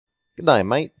Good night,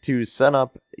 mate. To set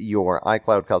up your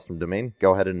iCloud custom domain,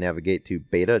 go ahead and navigate to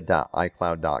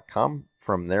beta.icloud.com.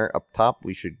 From there, up top,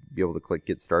 we should be able to click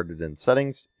Get Started in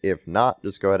Settings. If not,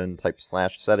 just go ahead and type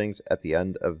 /settings at the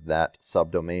end of that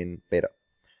subdomain beta.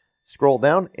 Scroll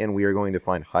down, and we are going to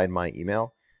find Hide My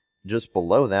Email. Just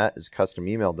below that is Custom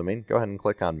Email Domain. Go ahead and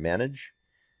click on Manage.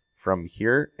 From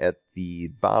here, at the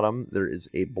bottom, there is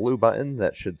a blue button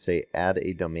that should say Add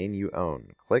a Domain You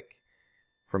Own. Click.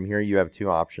 From here, you have two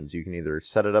options. You can either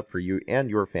set it up for you and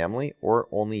your family, or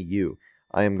only you.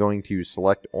 I am going to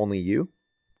select only you,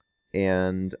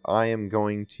 and I am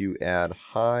going to add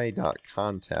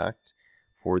hi.contact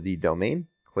for the domain.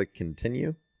 Click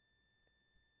Continue.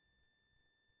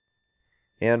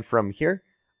 And from here,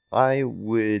 I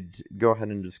would go ahead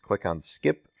and just click on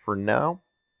Skip for now,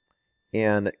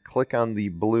 and click on the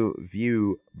blue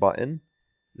View button.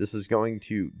 This is going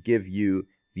to give you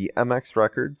the MX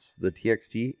records, the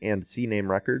TXT, and CNAME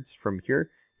records. From here,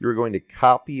 you're going to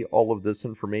copy all of this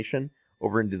information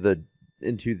over into the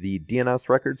DNS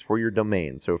records for your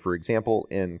domain. So for example,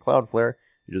 in Cloudflare,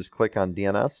 you just click on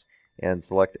DNS and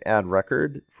select Add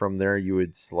Record. From there, you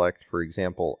would select, for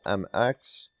example,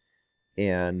 MX,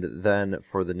 and then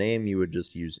for the name, you would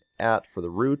just use @ for the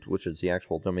root, which is the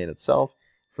actual domain itself.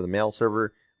 For the mail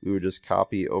server, we would just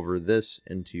copy over this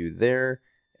into there,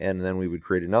 and then we would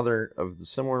create another of the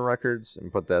similar records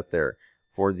and put that there.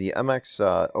 For the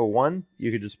MX01,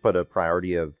 you could just put a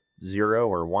priority of 0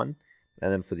 or 1.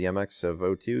 And then for the MX of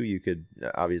 02, you could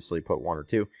obviously put 1 or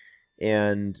 2.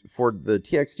 And for the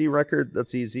TXT record,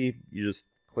 that's easy. You just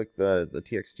click the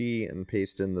TXT and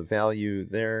paste in the value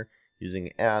there using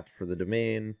 @ for the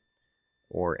domain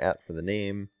or @ for the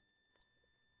name.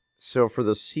 So for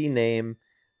the CNAME,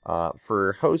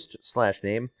 for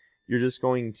host/name, you're just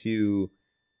going to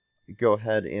go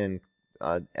ahead and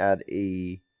add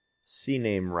a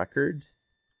CNAME record.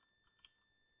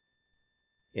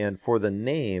 And for the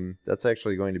name, that's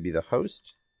actually going to be the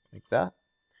host, like that.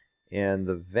 And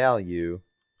the value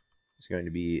is going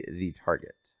to be the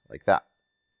target, like that.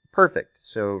 Perfect.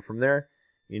 So from there,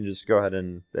 you can just go ahead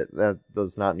and, that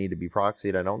does not need to be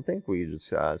proxied, I don't think. We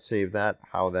just save that,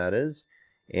 how that is,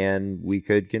 and we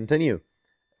could continue.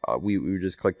 We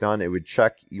just click done. It would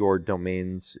check your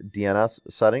domain's DNS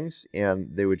settings,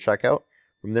 and they would check out.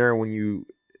 From there, when you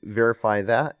verify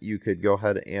that, you could go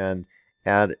ahead and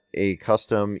add a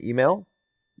custom email.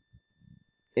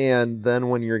 And then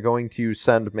when you're going to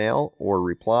send mail or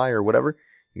reply or whatever,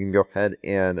 you can go ahead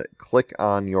and click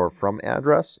on your from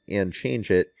address and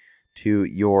change it to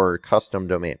your custom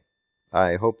domain.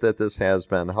 I hope that this has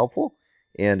been helpful.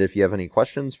 And if you have any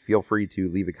questions, feel free to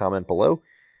leave a comment below.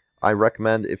 I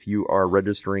recommend, if you are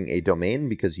registering a domain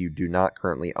because you do not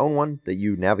currently own one, that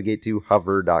you navigate to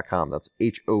hover.com. That's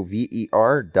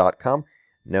HOVER.com.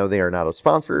 No, they are not a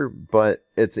sponsor, but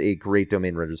it's a great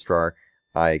domain registrar.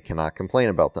 I cannot complain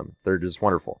about them. They're just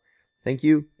wonderful. Thank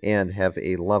you, and have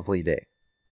a lovely day.